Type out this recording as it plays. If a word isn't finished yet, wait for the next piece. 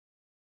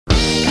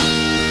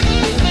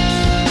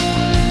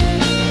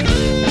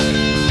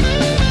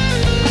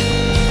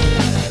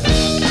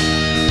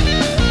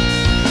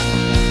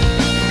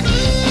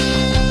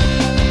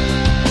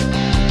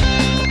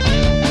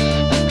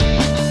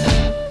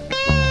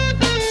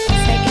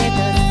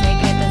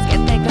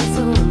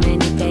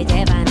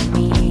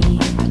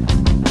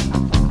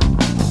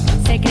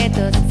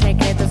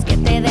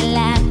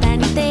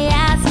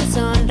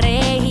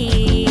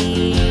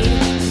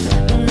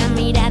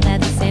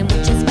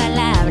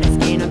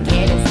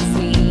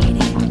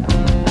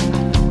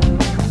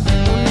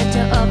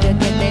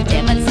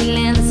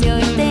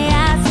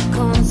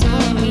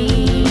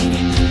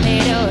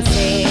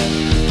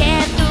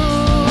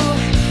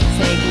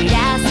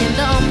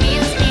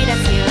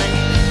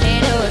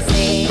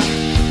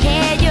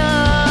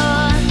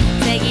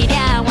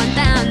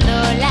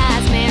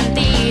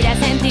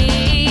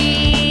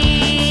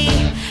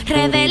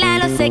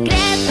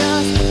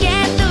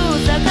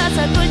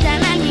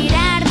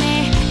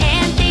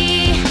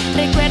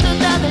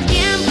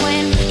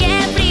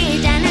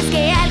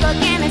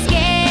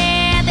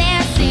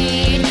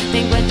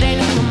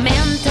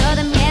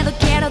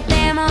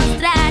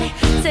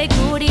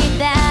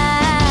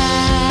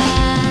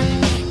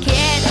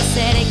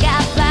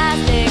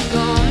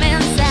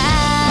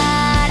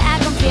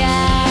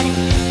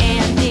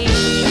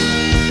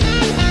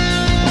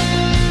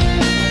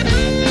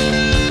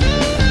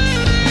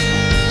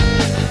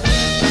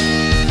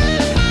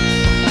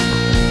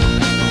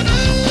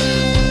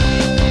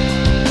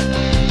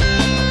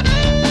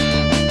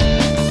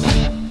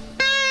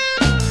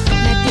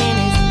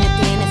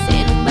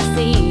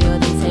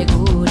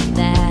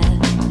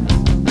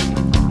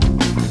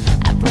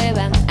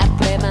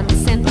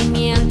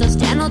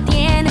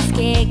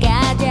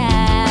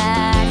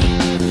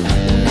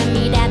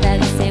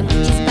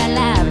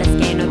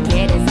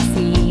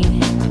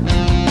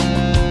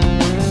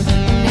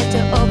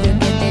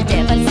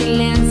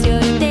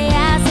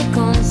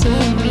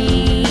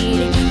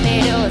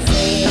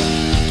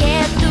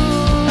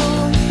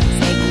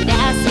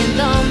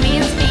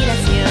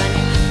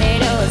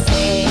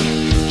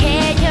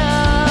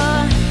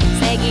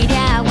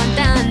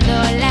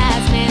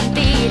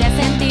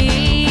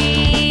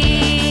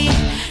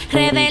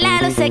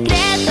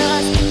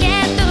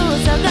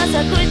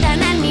cosas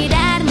ocultan al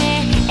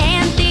mirarme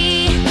en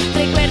ti.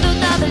 Recuerdo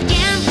todo el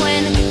tiempo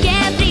en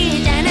que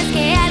brillan, es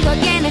que algo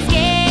tienes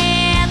que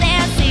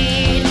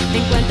decir. Me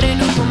encuentro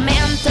en un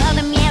momento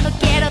de miedo,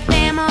 quiero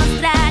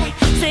demostrar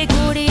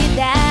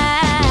seguridad.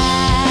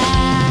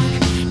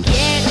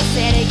 Quiero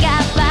ser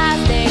capaz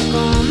de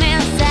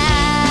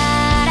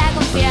comenzar a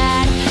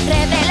confiar.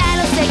 Revela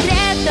los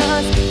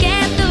secretos que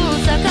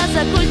tus ojos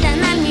ocultan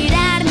al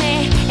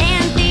mirarme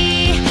en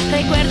ti.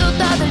 Recuerdo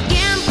todo el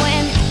tiempo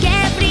en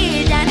que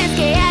brillan, es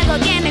que algo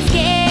tienes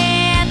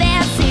que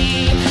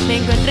decir. Me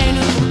encuentro en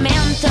un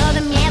momento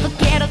de miedo,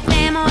 quiero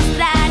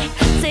demostrar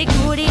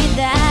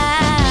seguridad.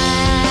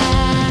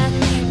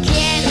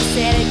 Quiero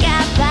ser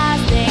capaz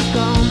de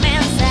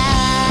comenzar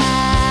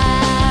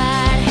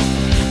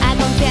a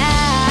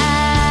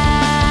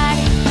confiar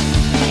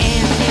en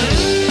ti.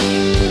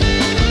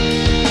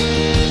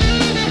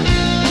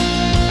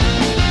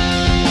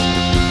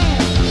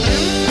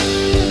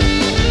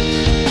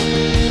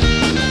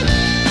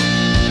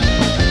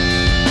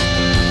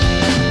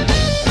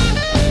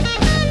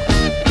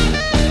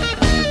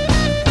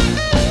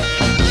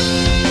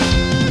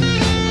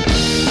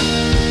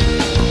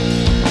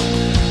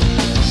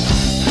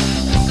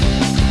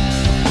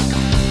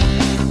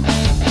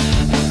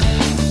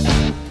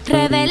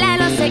 Revela